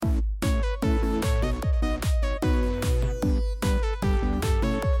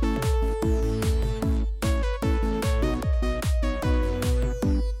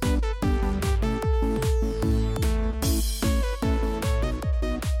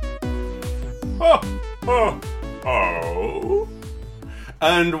Oh.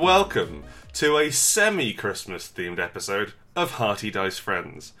 And welcome to a semi-Christmas themed episode of Hearty Dice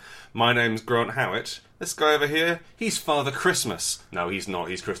Friends. My name's Grant Howitt. This guy over here, he's Father Christmas. No, he's not.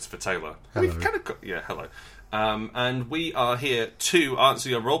 He's Christopher Taylor. Hello. We've kind of got, hello. And we are here to answer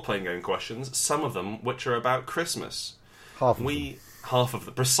your role-playing game questions, some of them which are about Christmas.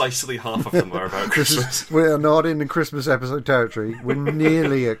 Precisely half of them are about Christmas. We are not in the Christmas episode territory. We're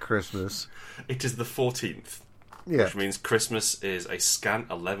nearly at Christmas. It is the 14th. Yeah. Which means Christmas is a scant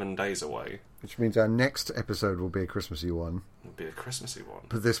 11 days away. Which means our next episode will be a Christmassy one. It'll be a Christmassy one.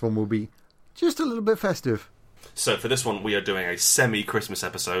 But this one will be just a little bit festive. So for this one, we are doing a semi-Christmas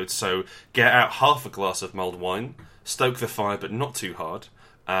episode. So get out half a glass of mulled wine, stoke the fire but not too hard,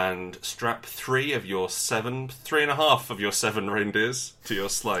 and strap 3.5 of your 7 reindeers to your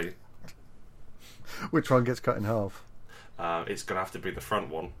sleigh. Which one gets cut in half? It's going to have to be the front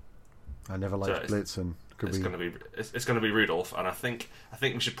one. I never liked Blitzen. It's going to be Rudolph, and I think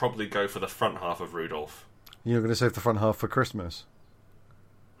we should probably go for the front half of Rudolph. You're going to save the front half for Christmas?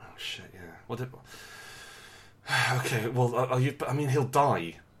 Oh shit! Yeah. Okay. Well, I mean, he'll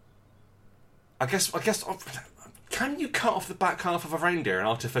die. I guess. Can you cut off the back half of a reindeer and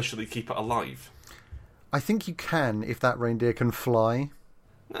artificially keep it alive? I think you can if that reindeer can fly.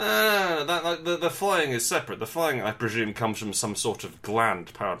 No. The flying is separate. The flying, I presume, comes from some sort of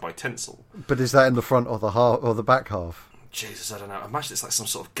gland powered by tinsel. But is that in the front or the half or the back half? Jesus, I don't know. Imagine it's like some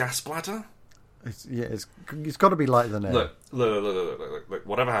sort of gas bladder. It's got to be lighter than air. Look.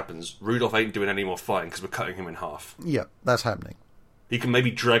 Whatever happens, Rudolph ain't doing any more flying because we're cutting him in half. Yeah, that's happening. He can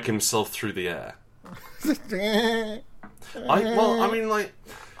maybe drag himself through the air.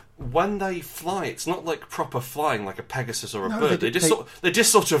 When they fly, it's not like proper flying like a Pegasus or a bird. They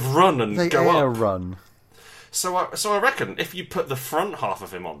just sort of run and go up. They air run. So I reckon if you put the front half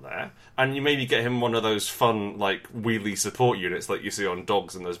of him on there, and you maybe get him one of those fun like wheelie support units like you see on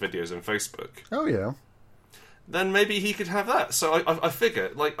dogs in those videos on Facebook. Oh yeah. Then maybe he could have that. So I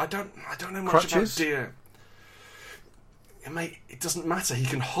figure, like, I don't know much Crutches? about deer. Mate, it doesn't matter. He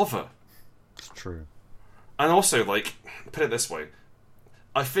can hover. It's true. And also, like, put it this way.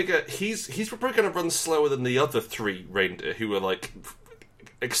 I figure he's probably going to run slower than the other 3 reindeer who are, like,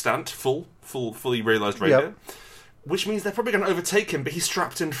 extant, fully realised reindeer. Yep. Which means they're probably going to overtake him, but he's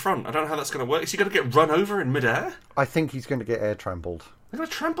strapped in front. I don't know how that's going to work. Is he going to get run over in midair? I think he's going to get air trampled. They're going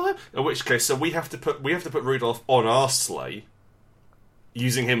to trample him? In which case, so we have to put Rudolph on our sleigh,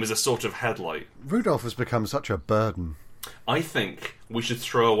 using him as a sort of headlight. Rudolph has become such a burden. I think we should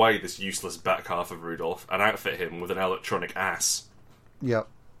throw away this useless back half of Rudolph and outfit him with an electronic ass. Yep.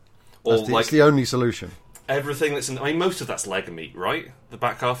 It's the only solution. Everything that's in... I mean, most of that's leg meat, right? The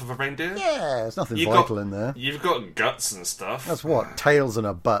back half of a reindeer? Yeah, there's nothing vital in there. You've got guts and stuff. That's what? Tails and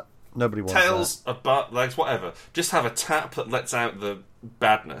a butt. Nobody wants Tails, a butt, legs, whatever. Just have a tap that lets out the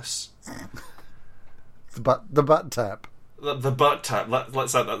badness. The butt tap. The butt tap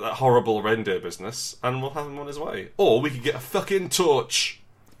lets out that horrible reindeer business, and we'll have him on his way. Or we could get a fucking torch.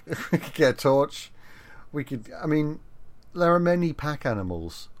 We could get a torch. I mean, there are many pack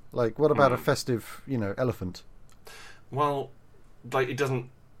animals. Like, what about a festive, elephant? Well, like, it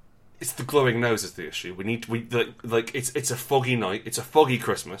doesn't... It's the glowing nose is the issue. It's a foggy night. It's a foggy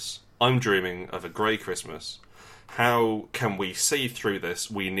Christmas. I'm dreaming of a grey Christmas. How can we see through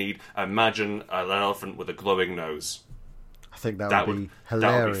this? Imagine an elephant with a glowing nose. I think that would be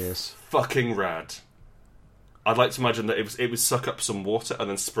hilarious. That would be fucking rad. I'd like to imagine that it would suck up some water and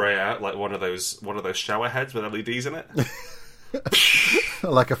then spray out like one of those shower heads with LEDs in it.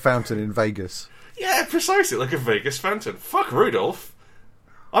 Like a fountain in Vegas. Yeah, precisely, like a Vegas fountain. Fuck Rudolph.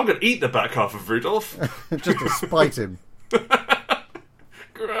 I'm going to eat the back half of Rudolph. Just to spite him.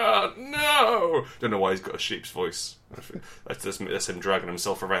 Grant, no! Don't know why he's got a sheep's voice. That's him dragging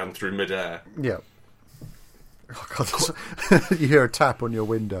himself around through midair. Yeah. Oh God, you hear a tap on your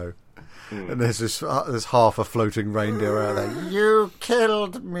window. And there's half a floating reindeer out there. You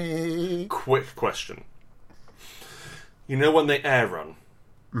killed me. Quick question. You know when they air run?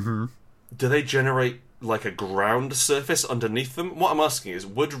 Mm-hmm. Do they generate like a ground surface underneath them? What I'm asking is,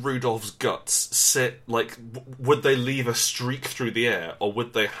 would Rudolph's guts sit like? Would they leave a streak through the air, or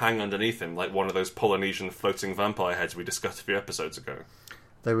would they hang underneath him like one of those Polynesian floating vampire heads we discussed a few episodes ago?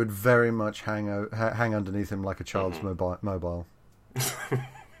 They would very much hang underneath him like a child's mobile.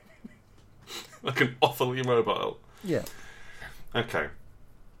 Like an awfully mobile. Yeah. Okay.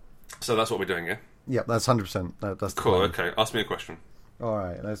 So that's what we're doing, yeah? Yeah, that's 100%. That's cool. the Okay, ask me a question. All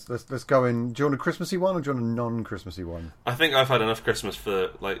right, let's go in. Do you want a Christmassy one or do you want a non-Christmassy one? I think I've had enough Christmas for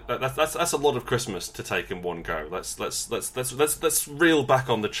that's a lot of Christmas to take in one go. Let's reel back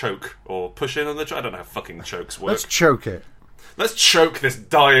on the choke or push in on the choke. I don't know how fucking chokes work. Let's choke it. Let's choke this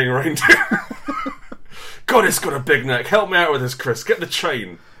dying reindeer. God, it's got a big neck. Help me out with this, Chris. Get the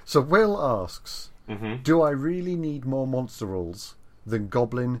chain. So Will asks, do I really need more monster rules than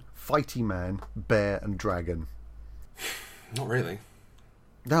Goblin, Fighty Man, Bear and Dragon? Not really.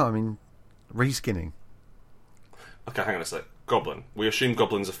 No, I mean, reskinning. Okay, hang on a sec. Goblin. We assume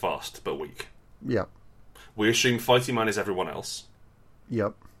goblins are fast, but weak. Yep. We assume Fighty Man is everyone else.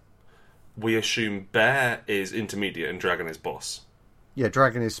 Yep. We assume Bear is intermediate and Dragon is boss. Yeah,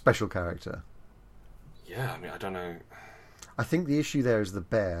 Dragon is special character. Yeah, I mean, I don't know. I think the issue there is the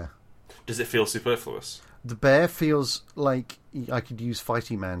Bear. Does it feel superfluous? The Bear feels like I could use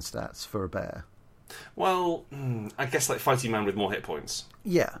Fighty Man stats for a Bear. Well, I guess like Fighty Man with more hit points.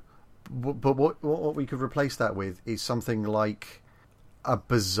 Yeah. But what we could replace that with is something like a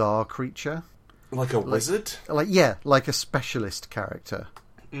bizarre creature. Like a wizard? Like a specialist character.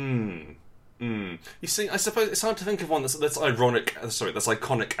 You see, I suppose it's hard to think of one that's ironic. Sorry, that's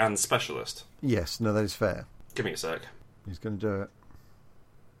iconic and specialist. Yes, no, that is fair. Give me a sec. He's going to do it.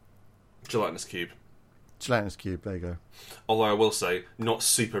 Gelatinous cube. Gelatinous cube, there you go. Although I will say, not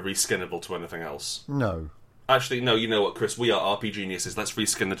super reskinnable to anything else. No. Actually, no, you know what, Chris? We are RP geniuses. Let's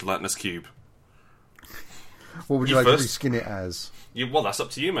reskin the gelatinous cube. What would you like first? To reskin it as? Well, that's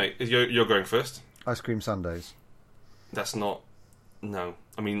up to you, mate. You're going first. Ice cream sundaes. That's not... No.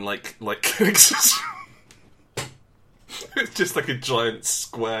 I mean, like it's just like a giant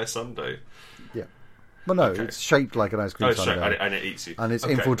square sundae. Yeah. Well, no, okay. It's shaped like an ice cream sundae. And it eats you. And it's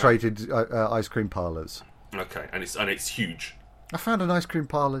infiltrated ice cream parlours. Okay, and it's huge. I found an ice cream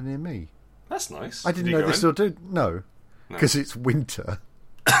parlour near me. That's nice. I didn't know they still did. No, because it's winter.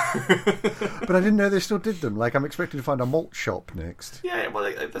 But I didn't know they still did them. Like, I'm expecting to find a malt shop next. Yeah, well,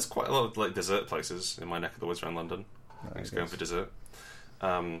 there's quite a lot of like dessert places in my neck of the woods around London. I'm just going for dessert.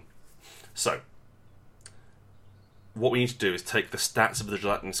 So, what we need to do is take the stats of the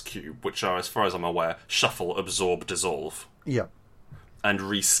gelatinous cube, which are, as far as I'm aware, shuffle, absorb, dissolve. Yep. And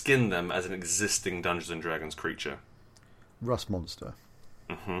reskin them as an existing Dungeons and Dragons creature. Rust monster.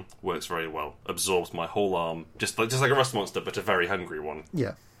 Works very well. Absorbs my whole arm, just like a rust monster, but a very hungry one.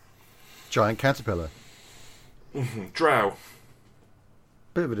 Yeah. Giant caterpillar. Drow.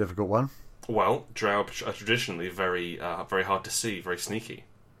 Bit of a difficult one. Well, drow are traditionally very hard to see, very sneaky.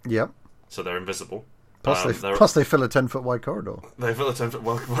 Yep. So they're invisible. Plus they fill a 10-foot wide corridor. They fill a 10-foot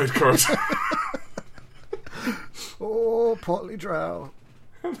wide corridor. Oh, portly drow.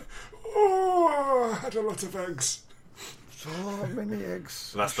 Oh, I had a lot of eggs. So many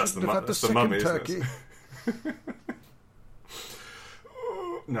eggs. That's the mummy, isn't it?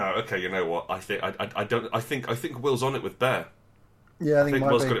 No, okay. You know what? I think Will's on it with Bear. Yeah, I think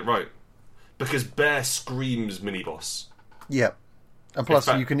Will's got it right because Bear screams mini boss. Yep. And plus,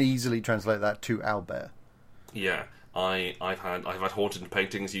 you can easily translate that to owlbear. Yeah, I've had haunted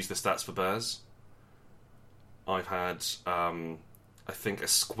paintings use the stats for bears. I've had I think a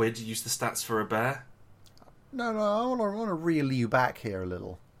squid use the stats for a bear. No, I want to reel you back here a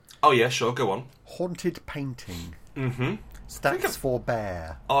little. Oh yeah, sure, go on. Haunted painting. Mm-hmm. Stats for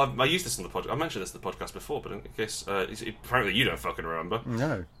bear. Oh, I used this in the podcast. I mentioned this in the podcast before, but in case apparently you don't fucking remember.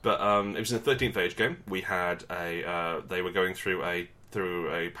 No. But it was in the 13th Age game. We had they were going through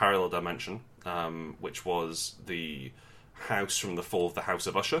a parallel dimension, which was the house from the Fall of the House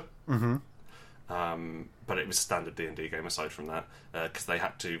of Usher. Mm-hmm. But it was a standard D&D game aside from that, because they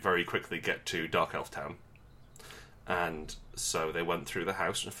had to very quickly get to Dark Elf Town. And so they went through the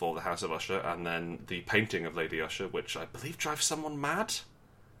house and Fall of the House of Usher, and then the painting of Lady Usher, which I believe drives someone mad.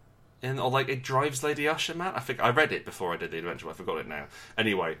 It drives Lady Usher mad. I think I read it before I did the adventure, but I forgot it now.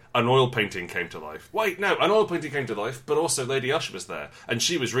 Anyway, an oil painting came to life. Wait, no, an oil painting came to life, but also Lady Usher was there, and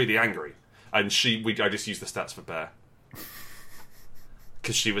she was really angry. And I just used the stats for Bear.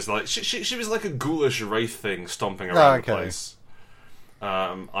 Because she was like she was like a ghoulish wraith thing stomping around the place.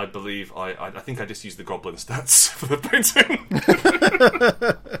 I believe I think I just used the goblin stats for the painting.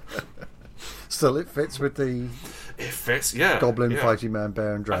 Still, it fits with the. It fits, yeah. Goblin, Fighting Man,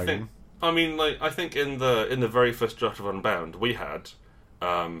 Bear, and Dragon. I think in the very first draft of Unbound we had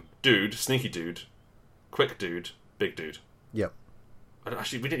dude, sneaky dude, quick dude, big dude. Yep.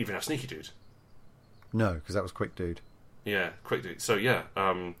 Actually, we didn't even have sneaky dude. No, because that was quick dude. Yeah, quick dude. So yeah,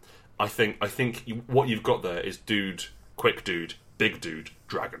 I think what you've got there is dude, quick dude, big dude,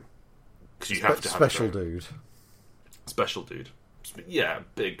 dragon. Because you have to have special dude. Special dude. Yeah,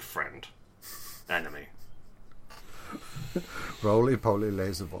 big friend, enemy. Roly-poly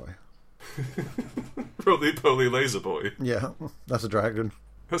laser boy. Roly-poly laser boy. Yeah, that's a dragon.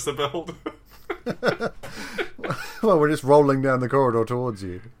 That's the build. Well, we're just rolling down the corridor towards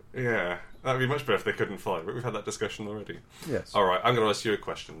you. Yeah, that'd be much better if they couldn't fly. But we've had that discussion already. Yes. All right, I'm going to ask you a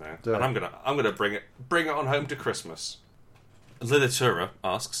question now, Do and it. I'm gonna bring it on home to Christmas. Literatura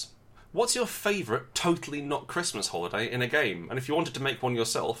asks, "What's your favourite totally not Christmas holiday in a game? And if you wanted to make one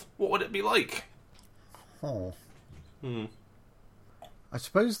yourself, what would it be like?" Oh. I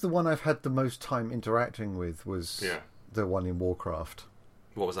suppose the one I've had the most time interacting with was the one in Warcraft.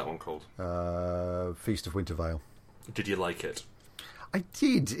 What was that one called? Feast of Wintervale. Did you like it? I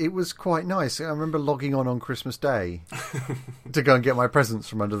did. It was quite nice. I remember logging on Christmas Day to go and get my presents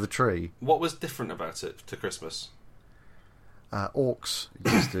from under the tree. What was different about it to Christmas? Orcs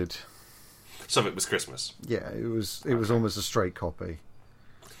existed. Some of it was Christmas. Yeah, it was almost a straight copy.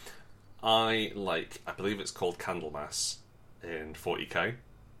 I believe it's called Candlemas in 40k,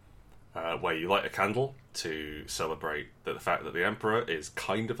 where you light a candle to celebrate the fact that the Emperor is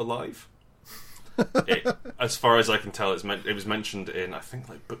kind of alive. As far as I can tell, it was mentioned in, I think,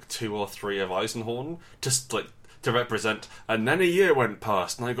 like book 2 or 3 of Eisenhorn, just like to represent. And then a year went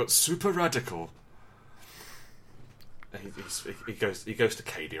past, and I got super radical. He goes to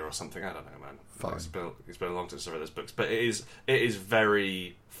Cadia or something. I don't know, man. Fine. It's been a long time since I read those books, but it is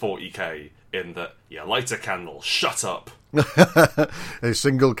very 40k in that light a candle, shut up. A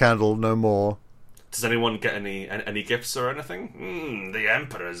single candle, no more. Does anyone get any gifts or anything? The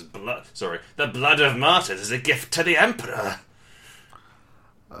Emperor's blood. Sorry, the blood of martyrs is a gift to the Emperor.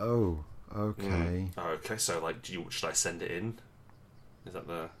 Oh, okay. Okay, so should I send it in? Is that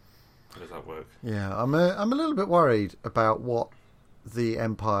how does that work? Yeah, I'm a little bit worried about what the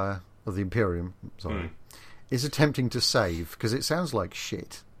Empire, or the Imperium, is attempting to save, because it sounds like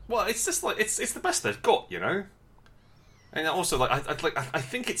shit. Well, it's just it's the best they've got, you know. And also, I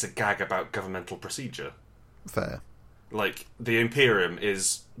think it's a gag about governmental procedure. Fair. Like, the Imperium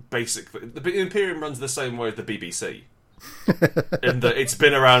is basically... The Imperium runs the same way as the BBC. In that it's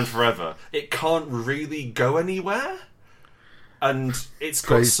been around forever. It can't really go anywhere. And it's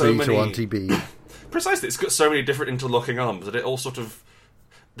got Praise so be many... to Auntie B. Precisely, it's got so many different interlocking arms that it all sort of...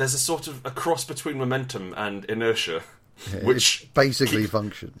 There's a sort of a cross between momentum and inertia. Yeah, which it basically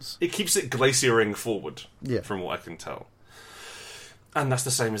functions. It keeps it glaciering forward, Yeah. from what I can tell. And that's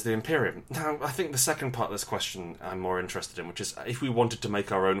the same as the Imperium. Now, I think the second part of this question I'm more interested in, which is, if we wanted to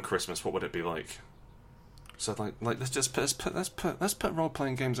make our own Christmas, what would it be like? So, let's put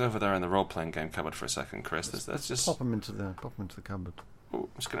role-playing games over there in the role-playing game cupboard for a second, Chris. Let's just pop them into the cupboard. Ooh,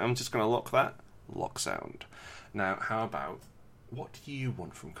 I'm just gonna lock that. Lock sound. Now, how about, what do you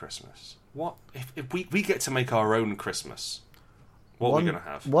want from Christmas? What if we get to make our own Christmas? What are we gonna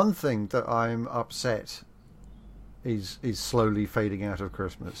have? One thing that I'm upset is slowly fading out of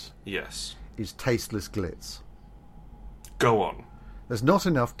Christmas. Yes. Is tasteless glitz. Go on. There's not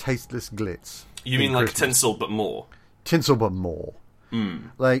enough tasteless glitz. You mean like Christmas. tinsel but more? Tinsel but more.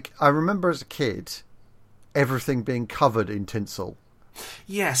 Like, I remember as a kid, everything being covered in tinsel.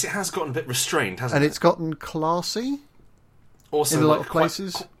 Yes, it has gotten a bit restrained, hasn't And it? it's gotten classy Also, in a lot of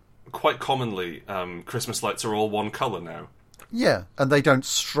places. Quite commonly, Christmas lights are all one colour now. Yeah, and they don't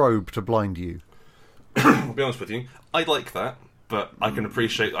strobe to blind you. I'll be honest with you, I like that, but I can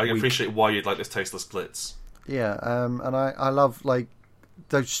appreciate why you'd like this tasteless glitz. Yeah, and I love, like,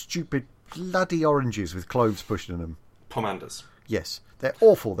 those stupid bloody oranges with cloves pushed in them. Pomanders. Yes, they're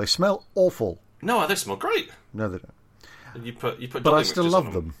awful. They smell awful. No, they smell great. No, they don't. And you put But dolly I still mixtures love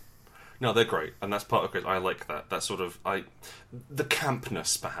on them. No, they're great, and that's part of Christmas. I like that. That sort of the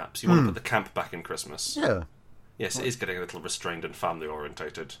campness, perhaps. You want to put the camp back in Christmas. Yeah, Yes, it is getting a little restrained and family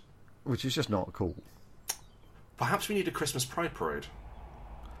orientated. which is just not cool. Perhaps we need a Christmas Pride Parade.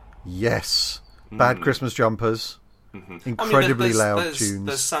 Yes, bad Christmas jumpers, incredibly loud tunes.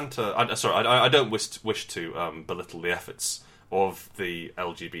 There's Santa. I don't wish to belittle the efforts of the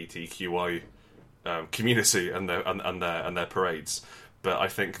LGBTQI community and their parades, but I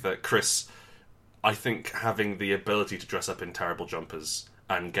think that having the ability to dress up in terrible jumpers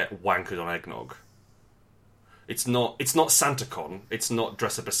and get wankered on eggnog. It's not SantaCon. It's not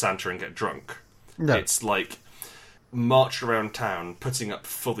dress up as Santa and get drunk. No. It's like march around town putting up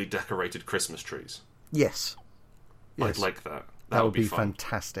fully decorated Christmas trees. Yes. I'd like that. That would be fun.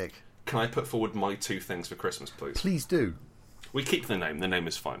 fantastic. Can I put forward my 2 things for Christmas, please? Please do. We keep the name. The name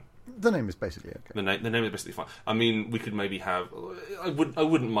is fine. The name is basically okay. The name is basically fine. I mean, we could maybe have... I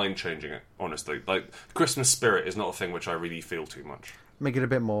wouldn't mind changing it, honestly. Like, Christmas spirit is not a thing which I really feel too much. Make it a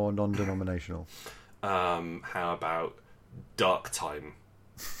bit more non-denominational. How about Dark Time?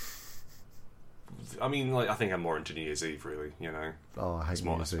 I mean, like, I think I'm more into New Year's Eve, really. You know, Oh, I hate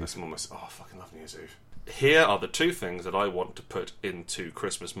New Year's Eve. it's almost. Oh, I fucking love New Year's Eve. Here are the two things that I want to put into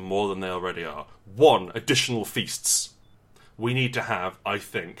Christmas more than they already are. One, additional feasts. We need to have, I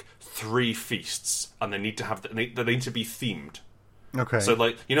think, 3 feasts, and they need to be themed. Okay. So,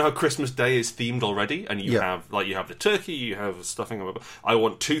 like, you know how Christmas Day is themed already, and you have the turkey, you have stuffing. I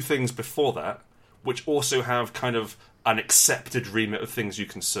want 2 things before that, which also have kind of an accepted remit of things you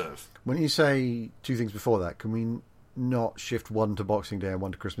can serve. When you say 2 things before that, can we not shift one to Boxing Day and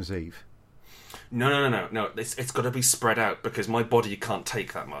one to Christmas Eve? No. It's got to be spread out because my body can't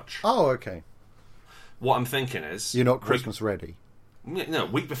take that much. Oh, okay. What I'm thinking is... You're not Christmas ready? No,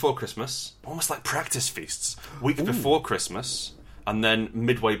 week before Christmas, almost like practice feasts. Week before Christmas, and then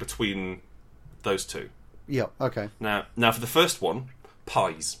midway between those 2. Yeah, okay. Now for the first one,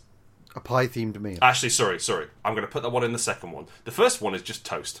 pies. A pie-themed meal. Actually, sorry. I'm going to put that one in the second one. The first one is just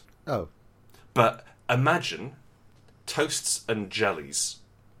toast. Oh. But imagine toasts and jellies.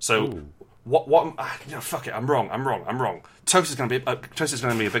 So fuck it. I'm wrong. Toast is going to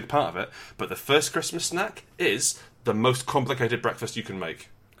be a big part of it. But the first Christmas snack is the most complicated breakfast you can make.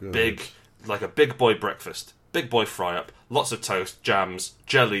 Good. Like a big boy breakfast. Big boy fry up. Lots of toast, jams,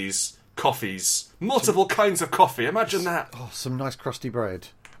 jellies, coffees, multiple kinds of coffee. Imagine that. Oh, some nice crusty bread.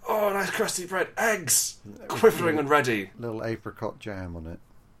 Oh, nice crusty bread. Eggs, quivering and ready. Little apricot jam on it.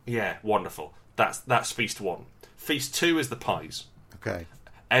 Yeah, wonderful. That's feast 1. Feast 2 is the pies. Okay.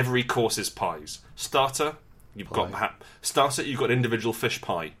 Every course is pies. Starter, you've got individual fish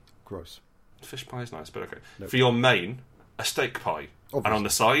pie. Gross. Fish pie is nice, but okay. Nope. For your main, a steak pie. Obviously. And on the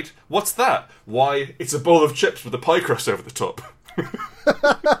side, what's that? Why, it's a bowl of chips with a pie crust over the top.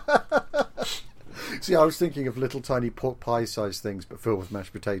 See, I was thinking of little tiny pork pie-sized things, but filled with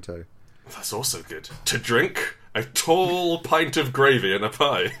mashed potato. That's also good. To drink, a tall pint of gravy and a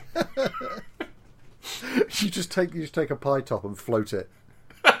pie. You just take a pie top and float it.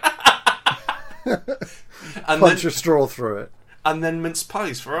 And Punch a straw through it. And then mince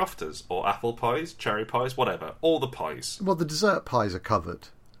pies for afters. Or apple pies, cherry pies, whatever. All the pies. Well, the dessert pies are covered.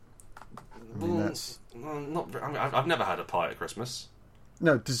 I mean, that's... I've never had a pie at Christmas.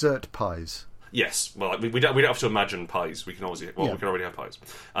 No, dessert pies. Yes, well, we don't have to imagine pies. We can always we can already have pies.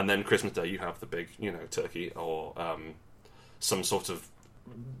 And then Christmas Day, you have the big, turkey or some sort of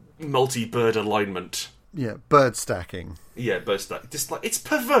multi-bird alignment. Yeah, bird stacking. Yeah, bird stack. Just like, it's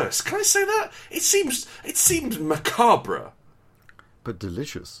perverse. Can I say that? It seems macabre. But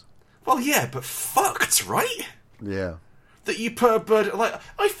delicious. Well, yeah, but fucked, right? Yeah. That you put a bird... Like,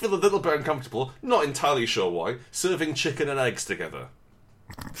 I feel a little bit uncomfortable, not entirely sure why, serving chicken and eggs together.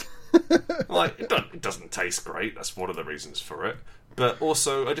 Like, it doesn't taste great, that's one of the reasons for it. But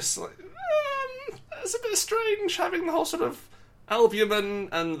also, I just, like... it's a bit strange having the whole sort of albumin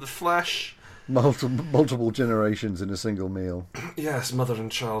and the flesh... Multiple generations in a single meal. Yes, mother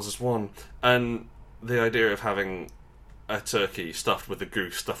and child as one. And the idea of having a turkey stuffed with a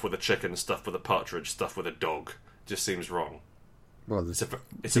goose, stuffed with a chicken, stuffed with a partridge, stuffed with a dog just seems wrong. Well, it's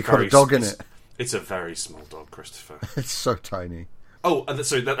you've got a dog in it. It's a very small dog, Christopher. It's so tiny. Oh, and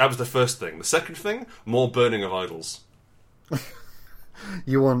so that was the first thing. The second thing, more burning of idols.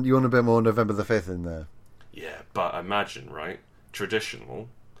 You want a bit more November the 5th in there. Yeah, but imagine, right? Traditional.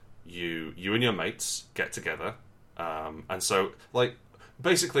 You and your mates get together, and so, like,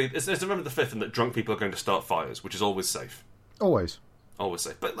 basically, it's November the 5th, and that drunk people are going to start fires, which is always safe. Always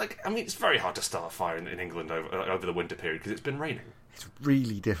safe. But, like, I mean, it's very hard to start a fire in England over the winter period because it's been raining. It's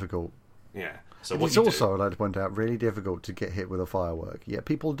really difficult. Yeah. So it's also, I'd like to point out, really difficult to get hit with a firework. Yet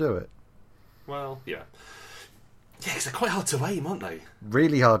people do it. Well, yeah. Yeah, because they're quite hard to aim, aren't they?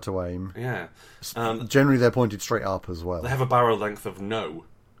 Really hard to aim. Yeah. Generally, they're pointed straight up as well. They have a barrel length of no.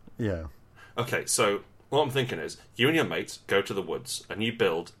 Yeah. Okay, so what I'm thinking is, you and your mates go to the woods and you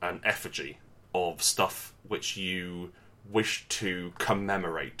build an effigy of stuff which you wish to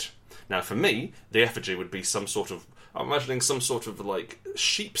commemorate. Now, for me, the effigy would be I'm imagining some sort of, like,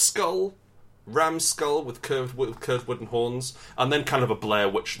 sheep skull, ram skull with curved wooden horns, and then kind of a Blair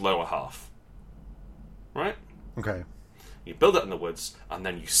Witch lower half. Right? Okay. You build it in the woods, and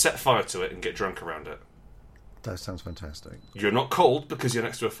then you set fire to it and get drunk around it. That sounds fantastic. You're not cold because you're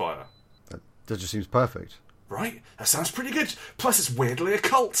next to a fire. That just seems perfect. Right? That sounds pretty good. Plus, it's weirdly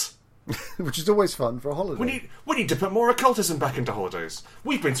occult. Which is always fun for a holiday. We need to put more occultism back into holidays.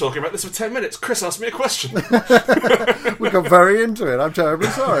 We've been talking about this for 10 minutes. Chris asked me a question. We got very into it. I'm terribly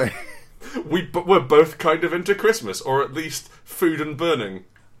sorry. We're both kind of into Christmas, or at least food and burning.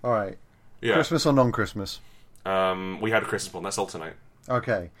 All right. Yeah. Christmas or non-Christmas? We had a Christmas one. Let's alternate.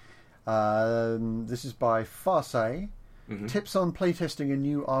 Okay. This is by Farse. Mm-hmm. Tips on playtesting a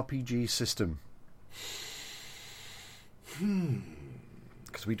new RPG system.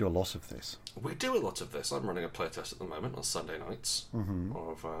 Because we do a lot of this. We do a lot of this. I'm running a playtest at the moment on Sunday nights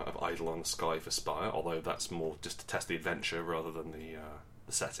of Eidolon Sky for Spire, although that's more just to test the adventure rather than the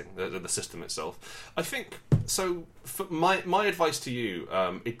setting, the system itself. I think, so for my advice to you,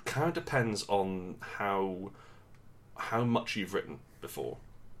 it kind of depends on how much you've written before.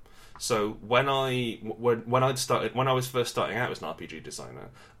 So when I was first starting out as an RPG designer,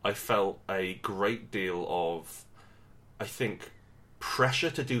 I felt a great deal of, I think, pressure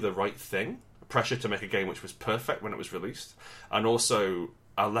to do the right thing, pressure to make a game which was perfect when it was released, and also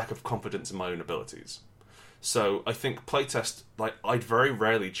a lack of confidence in my own abilities. So I think playtest, like, I'd very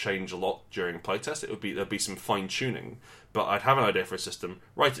rarely change a lot during playtest. There'd be some fine tuning, but I'd have an idea for a system,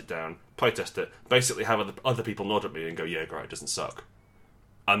 write it down, playtest it, basically have other people nod at me and go, yeah, great, it doesn't suck,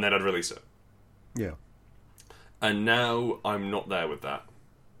 and then I'd release it. Yeah. And now I'm not there with that.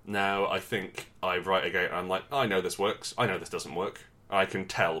 Now I think I write a game and I'm like, I know this works, I know this doesn't work. I can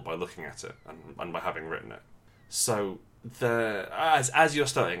tell by looking at it and by having written it. So as you're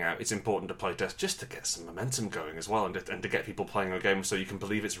starting out, it's important to playtest just to get some momentum going as well, and to get people playing a game so you can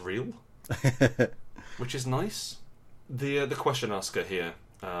believe it's real, which is nice. The question asker here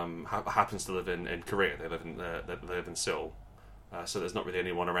happens to live in Korea. They live in Seoul, so there's not really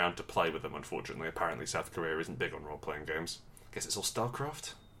anyone around to play with them. Unfortunately, apparently South Korea isn't big on role playing games. I guess it's all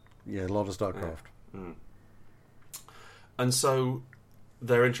StarCraft. Yeah, a lot of StarCraft. Yeah. And so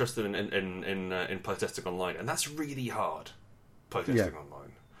they're interested in playtesting online, and that's really hard. Playtesting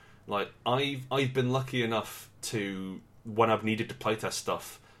online, like I've been lucky enough to, when I've needed to playtest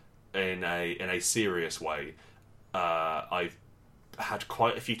stuff in a serious way, I've had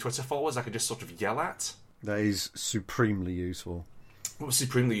quite a few Twitter followers I could just sort of yell at. That is supremely useful. It was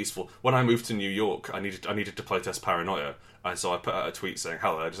supremely useful. When I moved to New York, I needed to playtest Paranoia, and so I put out a tweet saying,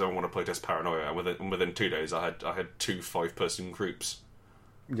 "Hello, does anyone want to playtest Paranoia?" And within 2 days, I had 2 5-person groups.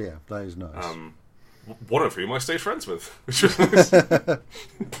 Yeah, that is nice. One of whom I stayed friends with, which was nice.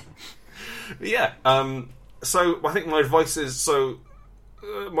 Yeah. So I think my advice for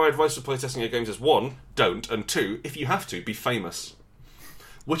playtesting your games is 1, don't, and 2, if you have to, be famous.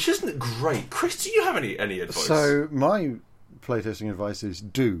 Which isn't great. Chris, do you have any advice? So my playtesting advice is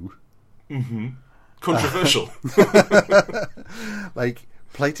do. Mm-hmm. Controversial. Like,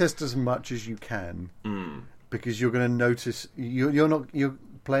 playtest as much as you can, because you're going to notice your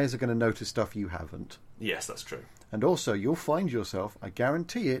players are going to notice stuff you haven't. Yes, that's true. And also, you'll find yourself, I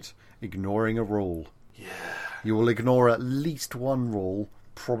guarantee it, ignoring a rule. Yeah. You will ignore at least one rule,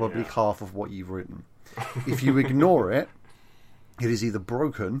 probably half of what you've written. If you ignore it, it is either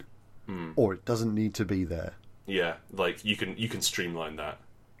broken or it doesn't need to be there. Yeah, like you can streamline that.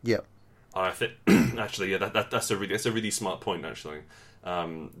 Yep. I think actually, yeah, that's a really smart point. Actually,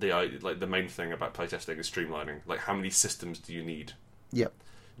 the main thing about playtesting is streamlining. Like, how many systems do you need? Yep.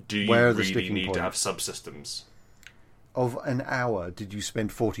 Do you really need to have subsystems? Of an hour, did you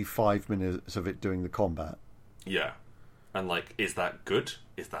spend 45 minutes of it doing the combat? Yeah. And, like, is that good?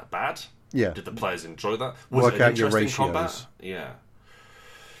 Is that bad? Yeah. Did the players enjoy that? Work it out your interesting ratios. Combat? Yeah.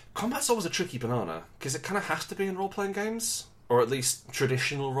 Combat's always a tricky banana, because it kind of has to be in role-playing games, or at least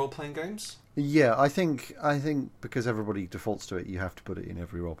traditional role-playing games. Yeah, I think because everybody defaults to it, you have to put it in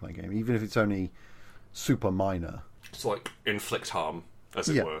every role-playing game, even if it's only super minor. It's like inflict harm, as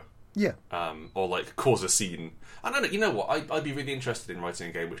it were. Yeah. Or like cause a scene. And I don't know, you know what? I'd be really interested in writing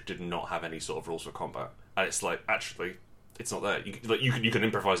a game which did not have any sort of rules for combat. And it's like, actually, it's not there. You can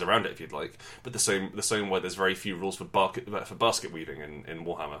improvise around it if you'd like. But the same way there's very few rules for basket weaving in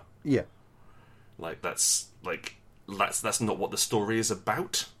Warhammer. Yeah. Like that's not what the story is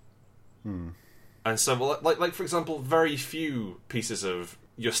about. And so, like for example, very few pieces of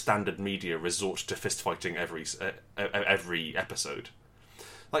your standard media resort to fist fighting every episode.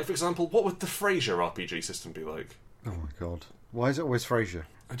 Like, for example, what would the Frasier RPG system be like? Oh my god! Why is it always Frasier?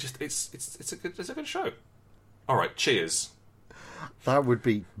 It's a good show. All right, cheers. That would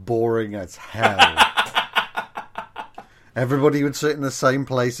be boring as hell. Everybody would sit in the same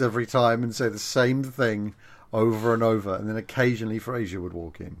place every time and say the same thing over and over, and then occasionally Frasier would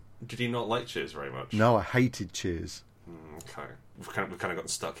walk in. Did you not like Cheers very much? No, I hated Cheers. Okay, we've kind of gotten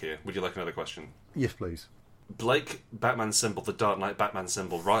stuck here. Would you like another question? Yes, please. Blake, Batman symbol, the Dark Knight Batman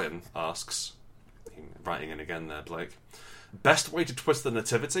symbol, Ryan asks, writing in again there, Blake, best way to twist the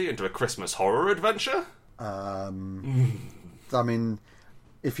nativity into a Christmas horror adventure? I mean,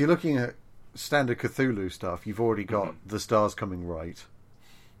 if you're looking at standard Cthulhu stuff, you've already got the stars coming right.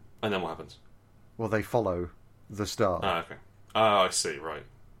 And then what happens? Well, they follow the star. Ah, okay. Ah, I see, right.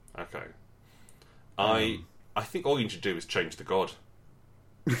 Okay. I think all you need to do is change the god.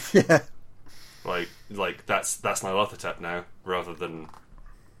 Yeah. Like that's Nyarlathotep now, rather than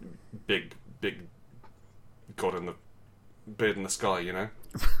big god in the beard in the sky, you know?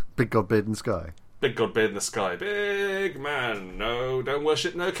 Big god beard in the sky. Big god beard in the sky. Big man, no, don't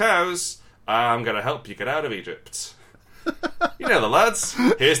worship no cows. I'm gonna help you get out of Egypt. You know the lads.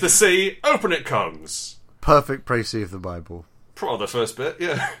 Here's the sea, open it comes. Perfect précis of the Bible. Probably the first bit,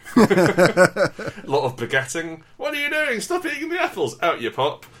 yeah. A lot of begetting. What are you doing? Stop eating the apples. Out you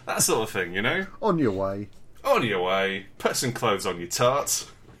pop. That sort of thing, you know? On your way. On your way. Put some clothes on your tart.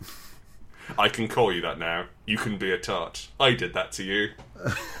 I can call you that now. You can be a tart. I did that to you.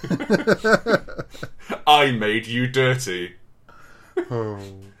 I made you dirty. Oh.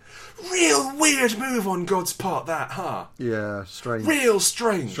 Real weird move on God's part, that, huh? Yeah, strange. Real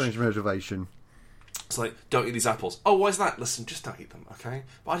strange. Strange motivation. It's like, don't eat these apples. Oh, why's that? Listen, just don't eat them, okay?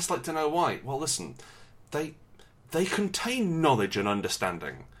 But I just like to know why. Well, listen, they contain knowledge and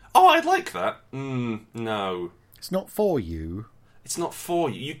understanding. Oh, I'd like that. No. It's not for you. It's not for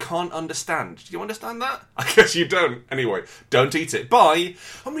you. You can't understand. Do you understand that? I guess you don't. Anyway, don't eat it. Bye.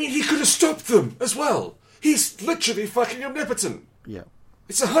 I mean, he could have stopped them as well. He's literally fucking omnipotent. Yeah.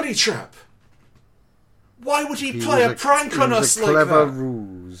 It's a honey trap. Why would he play a prank on us like that? Clever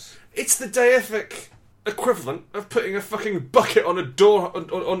ruse. It's the deific equivalent of putting a fucking bucket on a door.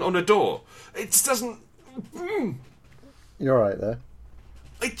 On a door. It just doesn't. You're right there.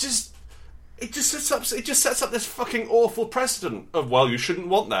 It just sets up this fucking awful precedent of, well, you shouldn't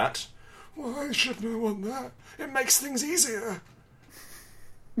want that. Why shouldn't I want that? It makes things easier.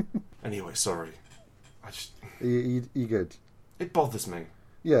 Anyway, sorry. You good? It bothers me.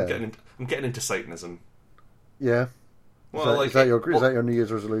 Yeah. I'm getting into Satanism. Yeah. Well, is that your New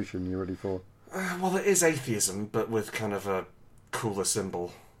Year's resolution you're ready for? Well, it is atheism, but with kind of a cooler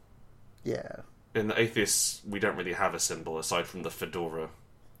symbol. Yeah. In the atheists, we don't really have a symbol aside from the fedora.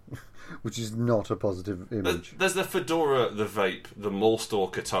 Which is not a positive image. There's the fedora, the vape, the mall store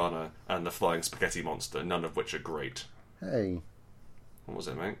katana, and the flying spaghetti monster, none of which are great. Hey. What was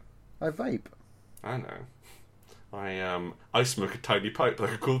it, mate? I vape. I know. I smoke a tiny pipe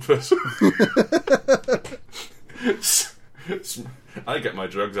like a cool person. I get my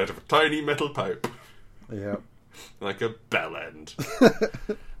drugs out of a tiny metal pipe. Yeah. Like a bell end.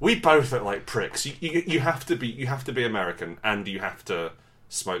 We both look like pricks. You have to be American, and you have to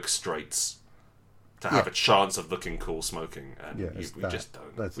smoke straights to have a chance of looking cool smoking, and we just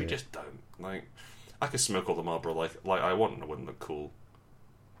don't. Just don't. Like, I could smoke all the Marlboro like I want, and I wouldn't look cool.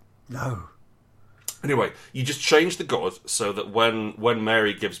 No. Anyway, you just change the god so that when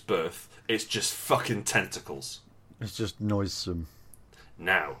Mary gives birth, it's just fucking tentacles. It's just noisome.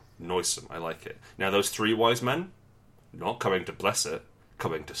 Now, noisome, I like it. Now, those three wise men, not coming to bless it,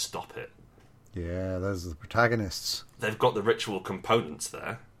 coming to stop it. Yeah, those are the protagonists. They've got the ritual components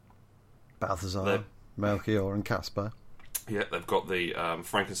there. Balthazar, Melchior and Caspar. Yeah, they've got the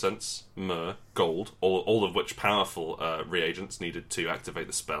frankincense, myrrh, gold, all of which powerful reagents needed to activate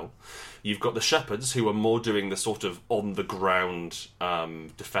the spell. You've got the shepherds, who are more doing the sort of on-the-ground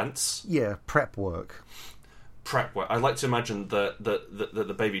defence. Yeah, prep work. Prep work. I like to imagine that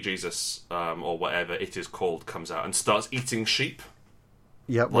the baby Jesus, or whatever it is called, comes out and starts eating sheep.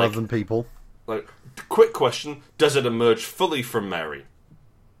 Yeah, rather than people. Like, quick question, does it emerge fully from Mary?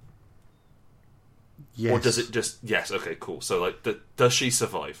 Yes. Or does it just... Yes, okay, cool. So, like, does she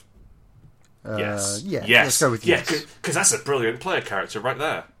survive? Yes. Yeah, yes. Let's go with yes. Yeah, because that's a brilliant player character right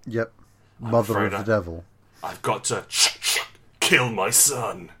there. Yep. Mother of the devil. I've got to kill my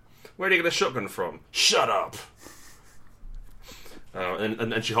son. Where do you get a shotgun from? Shut up.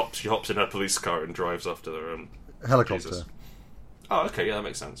 And she hops in her police car and drives after the helicopter. Jesus. Oh, okay, yeah, that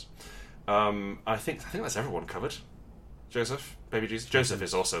makes sense. I think that's everyone covered. Joseph, baby Jesus. Joseph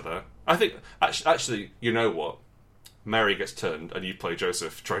is also there. I think actually, you know what? Mary gets turned, and you play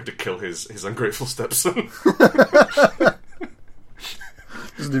Joseph trying to kill his ungrateful stepson.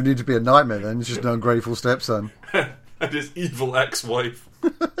 Doesn't even need to be a nightmare then. It's just an ungrateful stepson. And his evil ex-wife.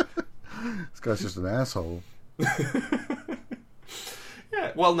 This guy's just an asshole.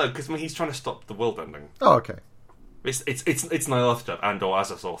 Yeah, well, no, because he's trying to stop the world ending. Oh, okay. It's Nyarlathotep and or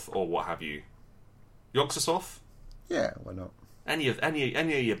Azathoth or what have you. Yog-Sothoth? Yeah, why not? Any of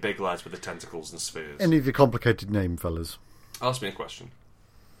your big lads with the tentacles and spheres. Any of your complicated name fellas. Ask me a question.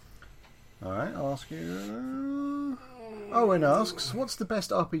 Alright, I'll ask you... Owen asks, what's the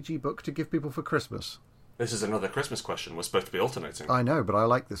best RPG book to give people for Christmas? This is another Christmas question. We're supposed to be alternating. I know, but I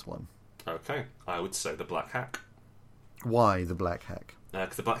like this one. Okay, I would say the Black Hack. Why the Black Hack?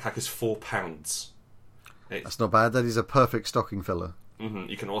 Because the Black Hack is £4. That's not bad. That is a perfect stocking filler. Mm-hmm.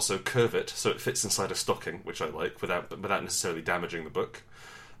 You can also curve it so it fits inside a stocking, which I like, without necessarily damaging the book.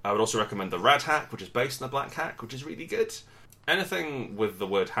 I would also recommend the Red Hack, which is based on the Black Hack, which is really good. Anything with the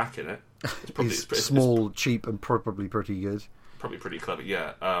word hack in it is small, cheap, and probably pretty good. Probably pretty clever,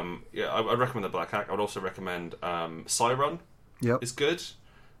 yeah. I'd recommend the Black Hack. I would also recommend Cyrun. Yep. Is good.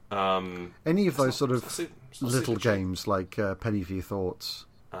 Any of those sort of little games like Penny for Your Thoughts.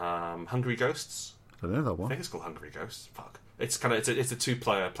 Hungry Ghosts. I don't know that one. I think it's called Hungry Ghosts. Fuck. It's kind of it's a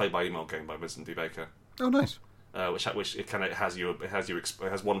 2-player play by email game by Winston D. Baker. Oh, nice. Which it kind of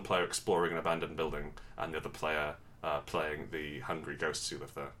has one player exploring an abandoned building and the other player playing the hungry ghosts who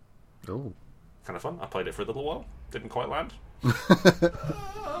live there. Oh, kind of fun. I played it for a little while. Didn't quite land.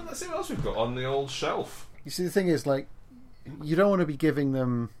 Let's see what else we've got on the old shelf. You see, the thing is, like, you don't want to be giving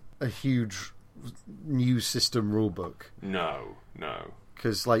them a huge new system rulebook. No.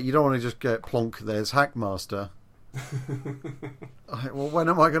 Because, like, you don't want to just get plonk, there's Hackmaster. Well, when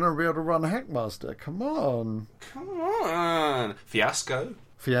am I going to be able to run Hackmaster? Come on. Fiasco.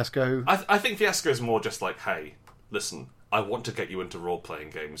 I think Fiasco is more just like, hey, listen, I want to get you into role-playing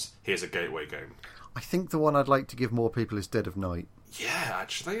games. Here's a gateway game. I think the one I'd like to give more people is Dead of Night. Yeah,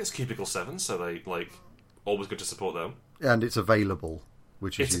 actually, it's Cubicle 7, so they, like, always good to support them. And it's available,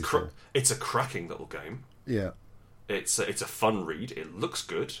 which is useful. It's a cracking little game. Yeah. It's a fun read. It looks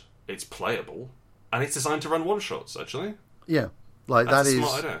good. It's playable. And it's designed to run one-shots, actually. Yeah. Like, That's a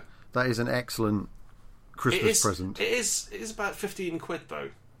smart idea. That is an excellent Christmas present. It is about £15, though.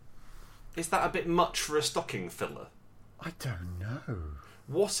 Is that a bit much for a stocking filler? I don't know.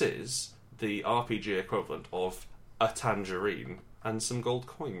 What is the RPG equivalent of a tangerine and some gold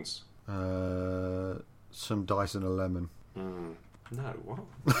coins? Some dice and a lemon. No, what?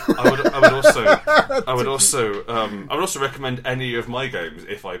 I would also recommend any of my games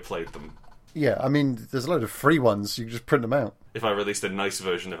if I played them. Yeah, I mean, there's a load of free ones. You can just print them out. If I released a nice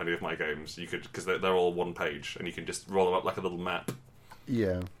version of any of my games, you could, because they're all one page, and you can just roll them up like a little map.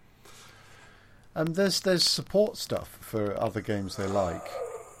 Yeah. There's support stuff for other games they like.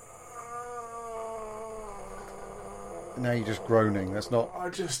 Now you're just groaning. That's not. I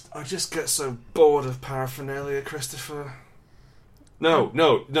just get so bored of paraphernalia, Christopher. No.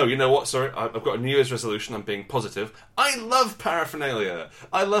 You know what? Sorry, I've got a New Year's resolution. I'm being positive. I love paraphernalia.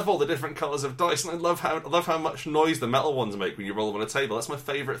 I love all the different colours of dice, and I love how much noise the metal ones make when you roll them on a table. That's my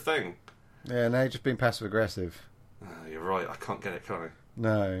favourite thing. Yeah, now you're just being passive aggressive. You're right. I can't get it, can I?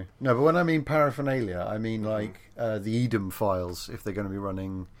 No. But when I mean paraphernalia, I mean like the Edom files if they're going to be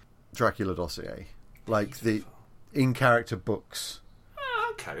running Dracula Dossier, like the in-character books.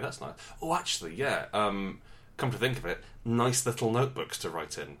 Okay, that's nice. Oh, actually, yeah. Come to think of it, nice little notebooks to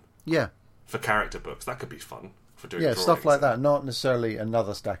write in. Yeah. For character books, that could be fun for doing. Yeah, stuff like that. Not necessarily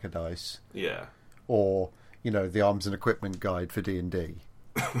another stack of dice. Yeah. Or the arms and equipment guide for D&D.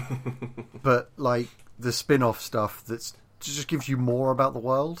 But like the spin-off stuff that's just gives you more about the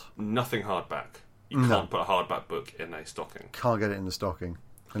world. Nothing hardback. You can't put a hardback book in a stocking. Can't get it in the stocking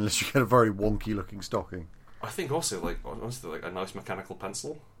unless you get a very wonky-looking stocking. I think also, honestly, a nice mechanical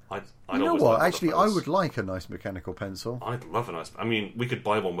pencil. You know what? Actually, I would like a nice mechanical pencil. I'd love a nice. I mean, we could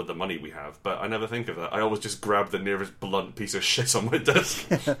buy one with the money we have, but I never think of that. I always just grab the nearest blunt piece of shit on my desk.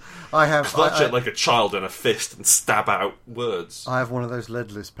 I have clutch it like a child in a fist and stab out words. I have one of those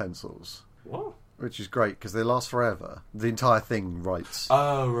leadless pencils. What? Which is great because they last forever. The entire thing writes.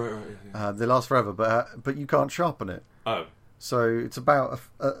 Oh, right. Yeah. They last forever, but you can't sharpen it. Oh. So it's about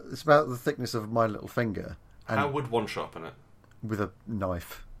the thickness of my little finger. And how would one sharpen it? With a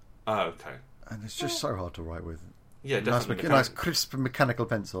knife. Oh, okay. And it's just so hard to write with. Yeah, definitely. Nice crisp mechanical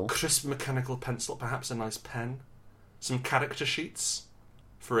pencil. Crisp mechanical pencil, perhaps a nice pen. Some character sheets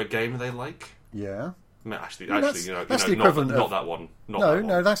for a game they like. Yeah. Actually, that's the equivalent not that one.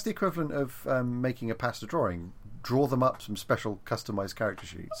 No, that's the equivalent of making a pasta drawing. Draw them up some special customized character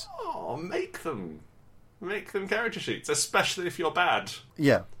sheets. Oh, make them character sheets, especially if you're bad.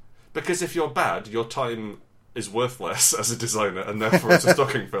 Yeah. Because if you're bad, your time is worthless as a designer, and therefore it's a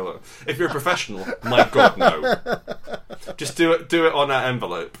stocking filler. If you're a professional, my God, no. Just do it on that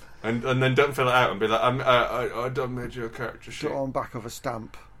envelope, and then don't fill it out and be like, I done made you a character sheet. Do it on back of a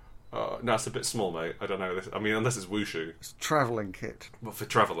stamp. No, it's a bit small, mate. I don't know. I mean, unless it's Wushu. It's a travelling kit. But for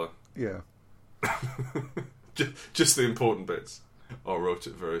Traveller. Yeah. just the important bits. I wrote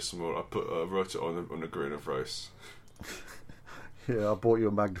it very small. I wrote it on a grain of rice. Yeah, I bought you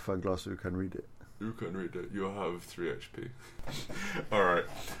a magnifying glass so you can read it. You can read it. You have 3 HP. Alright.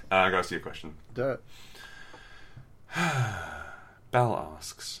 I gotta see your question. Do it. Bell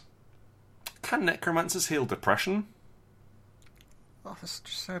asks, can necromancers heal depression? Oh, that's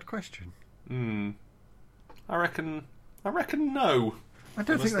just a sad question. I reckon no. I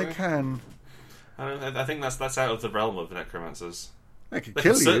don't think they can. I think that's out of the realm of necromancers. They could They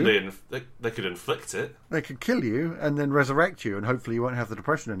kill could you. certainly they could inflict it. They could kill you and then resurrect you, and hopefully you won't have the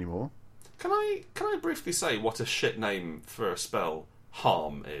depression anymore. Can I briefly say what a shit name for a spell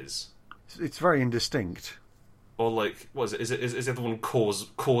harm is? It's very indistinct. Or like, what is it? Is the other one cause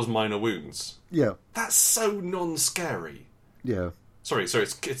minor wounds? Yeah, That's so non-scary. yeah. Sorry.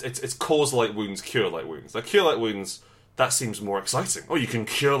 It's cause light wounds, cure light wounds. Like cure light wounds, that seems more exciting. Oh, you can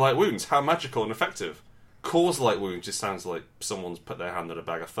cure light wounds. How magical and effective. Cause light wounds just sounds like someone's put their hand in a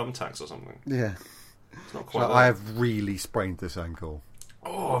bag of thumbtacks or something. Yeah. It's not quite. So that. I have really sprained this ankle.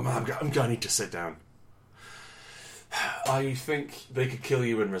 Oh man, I'm gonna need to sit down. I think they could kill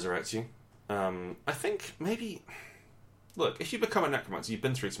you and resurrect you. I think maybe. Look, if you become a necromancer, you've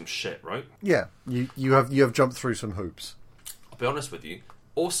been through some shit, right? Yeah, you have jumped through some hoops. I'll be honest with you.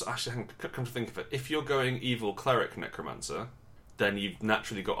 Also, actually, come to think of it, if you're going evil cleric necromancer, then you've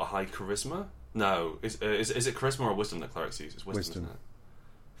naturally got a high charisma. No, is it charisma or wisdom that clerics use? It's wisdom. Isn't it?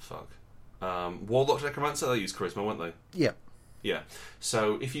 Fuck. Warlock necromancer, they use charisma, won't they? Yeah. Yeah.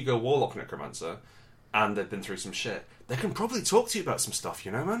 So if you go warlock necromancer, and they've been through some shit, they can probably talk to you about some stuff,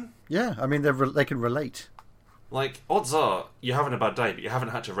 you know, man. Yeah, I mean they can relate. Like, odds are you're having a bad day, but you haven't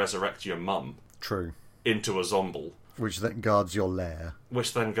had to resurrect your mum True. into a zombie, Which then guards your lair.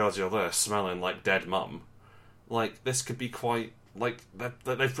 which then guards you there smelling like dead mum. Like, this could be quite like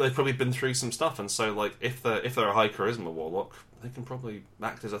they've probably been through some stuff, and so like if they're a high charisma warlock, they can probably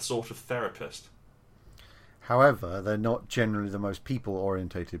act as a sort of therapist. However, they're not generally the most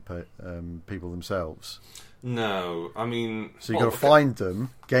people-orientated people themselves. No, I mean, So you've got to find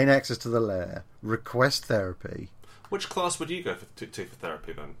them, gain access to the lair, request therapy. Which class would you go for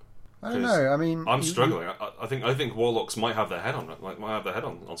therapy then? I don't know. I mean, I'm struggling. I think warlocks might have their head on it. Like, might have their head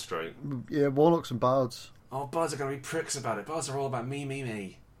on straight. Yeah, warlocks and bards. Oh, bards are going to be pricks about it. Bards are all about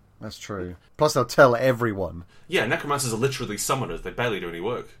me. That's true. Plus, they'll tell everyone. Yeah, necromancers are literally summoners. They barely do any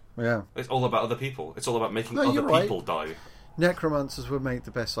work. Yeah. It's all about other people. It's all about making No, other you're right. people die. Necromancers would make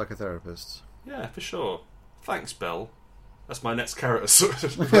the best psychotherapists. Yeah, for sure. Thanks, Belle. That's my next character.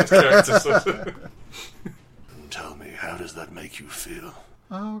 Next character. Tell me, how does that make you feel?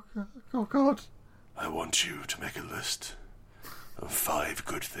 Oh God. I want you to make a list of 5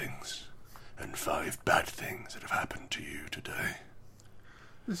 good things and 5 bad things that have happened to you today.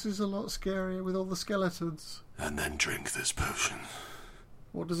 This is a lot scarier with all the skeletons. And then drink this potion.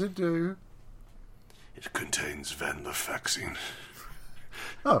 What does it do? It contains venlafaxine.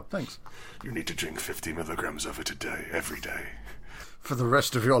 Oh, thanks. You need to drink 50 milligrams of it a day, every day. For the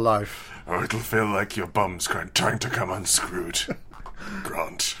rest of your life. Or it'll feel like your bum's trying to come unscrewed.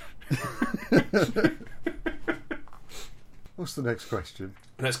 Grant. What's the next question?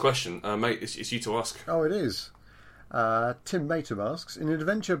 Next question, mate. It's you to ask. Oh, it is. Tim Matum asks, in an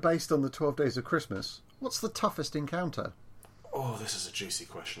adventure based on the 12 Days of Christmas, what's the toughest encounter? Oh, this is a juicy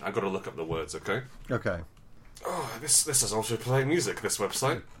question. I've got to look up the words, okay? Okay. Oh, this is also playing music, this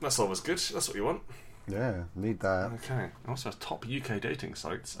website. That's always good. That's what you want. Yeah, need that. Okay. It also has top UK dating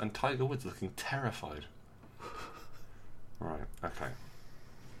sites and Tiger Woods looking terrified. Right, okay.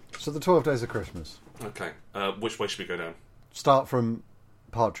 So the 12 Days of Christmas. Okay. Which way should we go down? Start from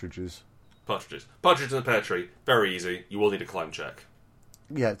partridges. Partridges. Partridge in a pear tree. Very easy. You will need a climb check.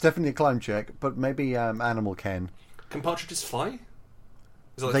 Yeah, it's definitely a climb check, but maybe animal can. Can partridges fly?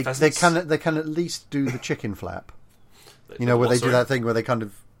 Is it like They can at least do the chicken flap. You know, where they do that thing where they kind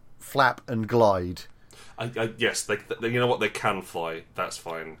of flap and glide. Yes, they you know what, they can fly. That's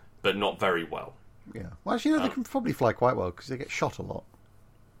fine, but not very well. Yeah. Well, actually, they can probably fly quite well because they get shot a lot.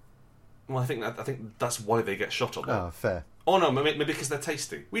 Well, I think that's why they get shot a lot. Oh, fair. Oh no, maybe because they're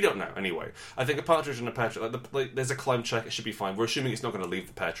tasty. We don't know. Anyway, I think a partridge and a pear tree. There's a climb check. It should be fine. We're assuming it's not going to leave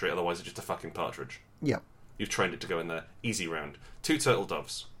the pear tree. Otherwise, it's just a fucking partridge. Yeah. You've trained it to go in there. Easy round. 2 turtle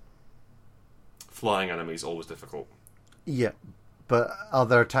doves. Flying enemies always difficult. Yeah. But are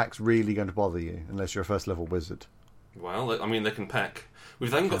their attacks really going to bother you unless you're a first level wizard? Well, I mean, they can peck. We've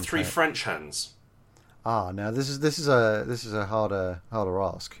then got 3 French hens. Ah, now this is a harder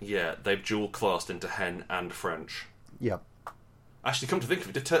ask. Yeah, they've dual classed into hen and French. Yeah. Actually, come to think of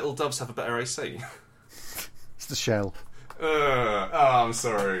it, do turtle doves have a better AC? It's the shell. I'm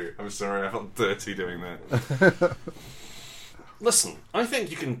sorry. I felt dirty doing that. Listen, I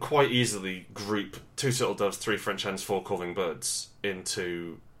think you can quite easily group 2 turtle doves, 3 French hens, 4 calling birds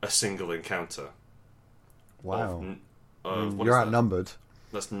into a single encounter. Wow. You're outnumbered.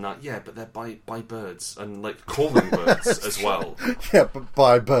 That's not. Yeah, but they're by birds and like calling birds as well. Yeah, but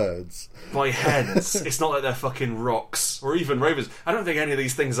by birds. By hens. It's not like they're fucking rocks or even ravens. I don't think any of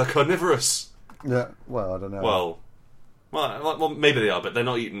these things are carnivorous. Yeah. Well, I don't know. Well, maybe they are, but they're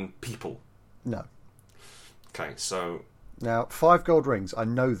not eating people. No. Okay, so Now, 5 gold rings. I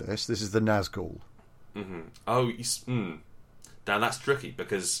know this. This is the Nazgul. Oh, now that's tricky,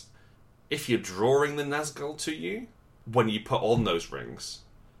 because if you're drawing the Nazgul to you, when you put on those rings,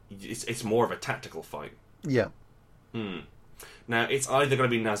 it's more of a tactical fight. Yeah. Now, it's either going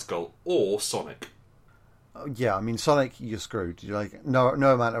to be Nazgul or Sonic. Yeah, I mean, Sonic, you're screwed. You're like, no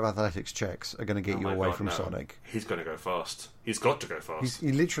amount of athletics checks are going to get you away from Sonic. He's going to go fast. He's got to go fast.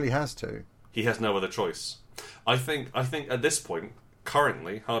 He literally has to. He has no other choice. I think at this point,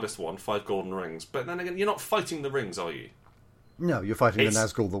 currently, hardest one, 5 golden rings. But then again, you're not fighting the rings, are you? No, you're fighting the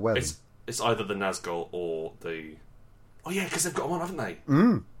Nazgul, the Weapon. It's either the Nazgul or the... Oh yeah, because they've got one, haven't they?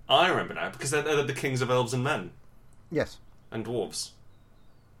 I remember now, because they're the kings of elves and men. Yes. And dwarves.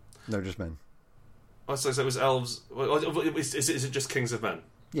 No, just men. Oh, so it was elves... Is it just kings of men?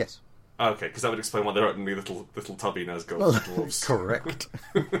 Yes. Okay, because that would explain why they're only little tubby Nazgul dwarves. Correct.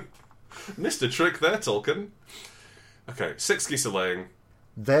 Missed a trick there, Tolkien. Okay, 6 geese are laying.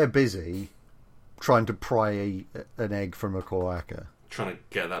 They're busy trying to pry an egg from a cloaca. Trying to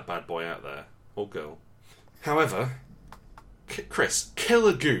get that bad boy out there. Or girl. However, Chris, kill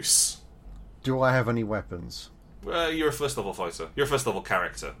a goose. Do I have any weapons? You're a first level fighter. You're a first level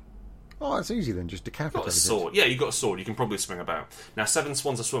character. Oh, it's easy then, just decapitate You've got a sword. Yeah, you've got a sword. You can probably swing about. Now, 7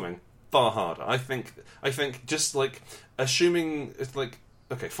 swans are swimming. Far harder. I think just like assuming it's like,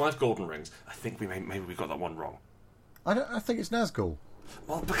 okay, 5 golden rings. I think maybe we got that one wrong. I think it's Nazgul.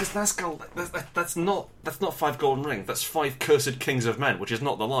 Well, because Nazgul, that's not 5 golden rings. That's 5 cursed kings of men, which is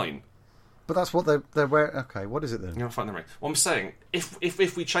not the line. But that's what they're wearing. Okay, what is it then? You're not fighting the ring. Well, I'm saying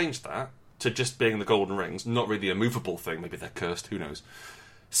if we change that to just being the golden rings, not really a movable thing. Maybe they're cursed. Who knows?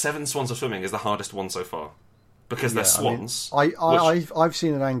 7 swans are swimming is the hardest one so far. Because they're swans. I've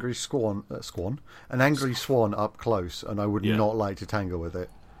seen an angry an angry swan up close, and I would not like to tangle with it.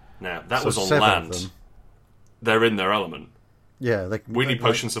 Now that was on land. They're in their element. Yeah, we need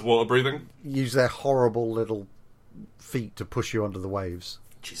potions of water breathing. Use their horrible little feet to push you under the waves.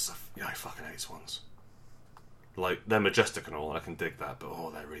 Jesus, I fucking hate swans. Like they're majestic and all, I can dig that,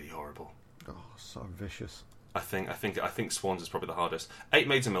 but they're really horrible. Oh, so vicious. I think swans is probably the hardest. 8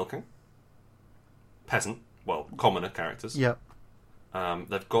 maids are milking. Peasant. Well, commoner characters. Yep.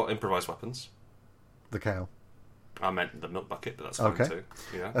 They've got improvised weapons. The cow. I meant the milk bucket, but that's fine okay. too.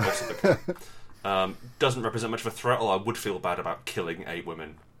 Yeah, also the cow. Doesn't represent much of a threat, although I would feel bad about killing 8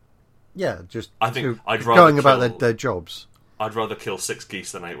 women. Yeah, just I'd rather going about their jobs. I'd rather kill 6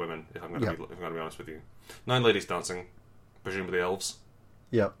 geese than 8 women, if I'm going to be honest with you. 9 ladies dancing, presumably elves.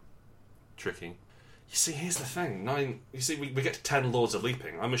 Yep. Tricky. You see, here's the thing. We get to 10 lords of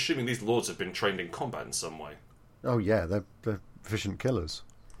leaping. I'm assuming these lords have been trained in combat in some way. Oh yeah, they're efficient killers.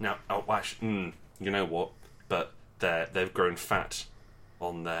 Now, you know what? But they've grown fat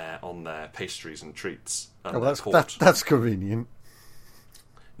on their pastries and treats. And that's convenient.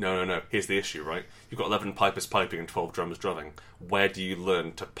 No. Here's the issue, right? You've got 11 pipers piping and 12 drummers drumming. Where do you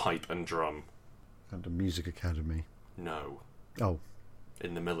learn to pipe and drum? At a music academy. No. Oh.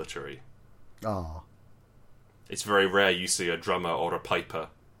 In the military. Ah. It's very rare you see a drummer or a piper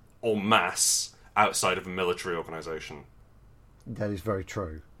en masse outside of a military organisation. That is very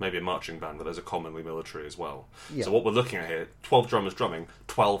true. Maybe a marching band, but there's a commonly military as well. Yeah. So what we're looking at here, 12 drummers drumming,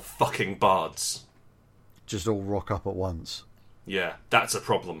 12 fucking bards. Just all rock up at once. Yeah, that's a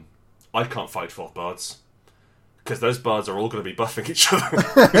problem. I can't fight 12 bards. Because those bards are all going to be buffing each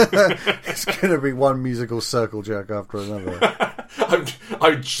other. It's going to be one musical circle jerk after another.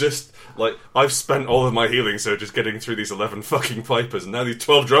 I'm just, like, I've spent all of my healing surges getting through these 11 fucking pipers, and now these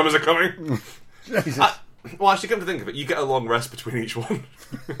 12 drummers are coming. Jesus. Well, actually, come to think of it, you get a long rest between each one.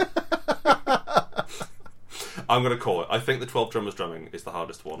 I'm going to call it. I think the 12 drummers drumming is the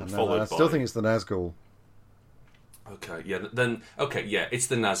hardest one. I still think it's the Nazgul. Okay, yeah, it's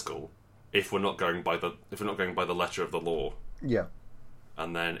the Nazgul. If we're not going by the letter of the law. Yeah.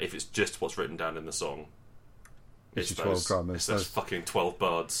 And then if it's just what's written down in the song, it's 12 drummers. It's those fucking 12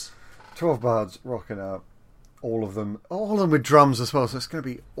 bards. 12 bards rocking up. All of them with drums as well, so it's going to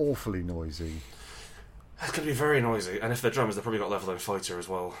be awfully noisy. It's going to be very noisy, and if they're drummers, they've probably got level 9 fighter as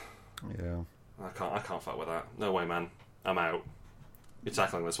well. Yeah. I can't fight with that. No way, man. I'm out. You're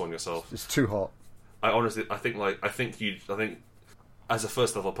tackling this one yourself. It's too hot. I think as a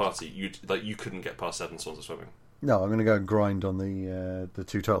first level party, you couldn't get past 7 swans of swimming. No, I'm going to go and grind on the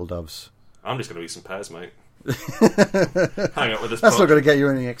 2 turtle doves. I'm just going to eat some pears, mate. Hang out with this. That's not going to get you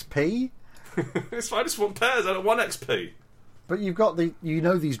any XP. It's fine. I just want pears. I don't want XP. But you've got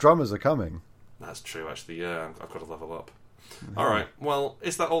these drummers are coming. That's true, actually. Yeah, I've got to level up. Mm-hmm. All right. Well,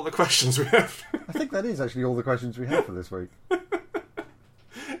 is that all the questions we have? I think that is actually all the questions we have for this week.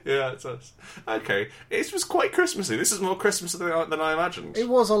 Yeah, it's us. Okay, it was quite Christmassy. This is more Christmassy than I imagined. It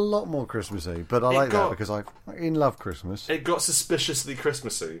was a lot more Christmassy, but I like got- that because I love Christmas. It got suspiciously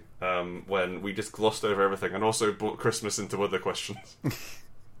Christmassy when we just glossed over everything and also brought Christmas into other questions.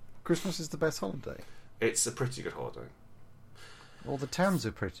 Christmas is the best holiday. It's a pretty good holiday. All the towns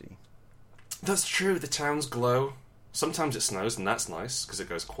are pretty. That's true. The towns glow. Sometimes it snows, and that's nice because it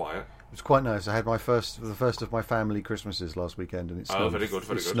goes quiet. It was quite nice. I had the first of my family Christmases last weekend, and it snowed. Oh, very good,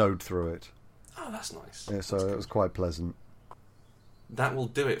 very it good. snowed through it. Oh, that's nice. Yeah, so it was quite pleasant. That will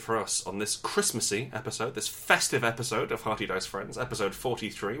do it for us on this Christmassy episode, this festive episode of Hearty Dice Friends, episode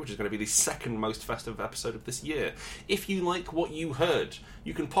 43, which is going to be the second most festive episode of this year. If you like what you heard,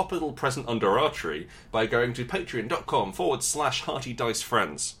 you can pop a little present under our tree by going to patreon.com/Hearty Dice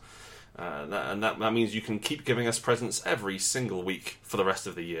Friends. And that means you can keep giving us presents every single week for the rest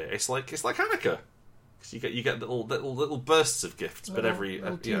of the year. It's like Hanukkah. 'Cause you get little bursts of gifts, but every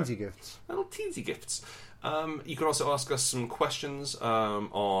little teensy gifts. little teensy gifts. You can also ask us some questions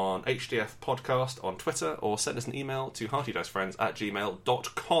on HDF Podcast on Twitter, or send us an email to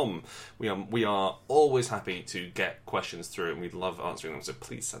heartydicefriends@gmail.com. We are always happy to get questions through, and we love answering them, so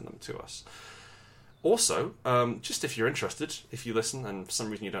please send them to us. Also, just if you're interested, if you listen, and for some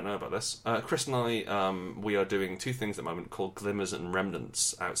reason you don't know about this, Chris and I, we are doing two things at the moment called Glimmers and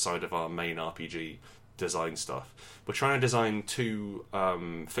Remnants outside of our main RPG design stuff. We're trying to design two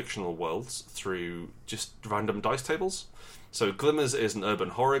fictional worlds through just random dice tables. So Glimmers is an urban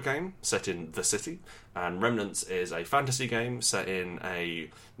horror game set in the city, and Remnants is a fantasy game set in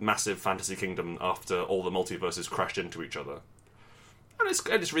a massive fantasy kingdom after all the multiverses crashed into each other. And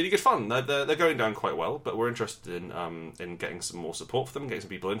it's really good fun. They're going down quite well, but we're interested in getting some more support for them, getting some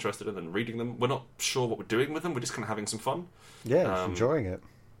people interested in them, and reading them. We're not sure what we're doing with them. We're just kind of having some fun. Yeah, just enjoying it.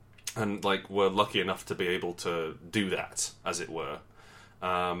 And we're lucky enough to be able to do that, as it were.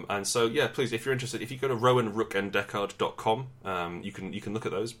 And so, yeah, please, if you're interested, if you go to rowanrookanddeckard.com, you can look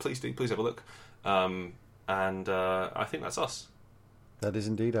at those. Please have a look. And I think that's us. That is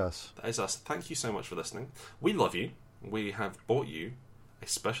indeed us. That is us. Thank you so much for listening. We love you. We have bought you a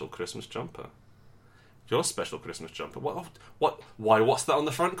special Christmas jumper. Your special Christmas jumper. What? Why? What's that on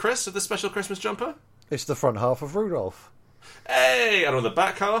the front, Chris, of the special Christmas jumper? It's the front half of Rudolph. Hey, and on the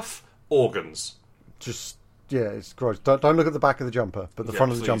back half, organs. Just it's gross. Don't look at the back of the jumper, but the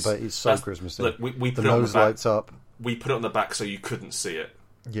front of the jumper is so Christmassy. Look, we the put it on nose the back. lights up. We put it on the back so you couldn't see it.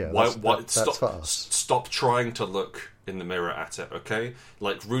 Yeah, That's for us. Stop trying to look in the mirror at it, okay?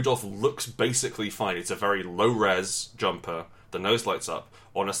 Rudolph looks basically fine. It's a very low-res jumper. The nose lights up.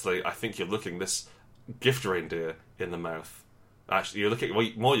 Honestly, I think you're looking this gift reindeer in the mouth. Actually, you're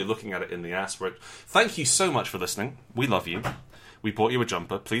looking at it in the ass. Thank you so much for listening. We love you. We bought you a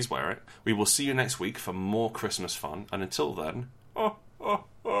jumper. Please wear it. We will see you next week for more Christmas fun. And until then,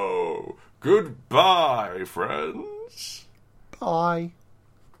 goodbye, friends. Bye.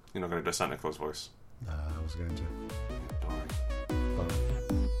 You're not going to do a Santa Claus voice. No, I was going to.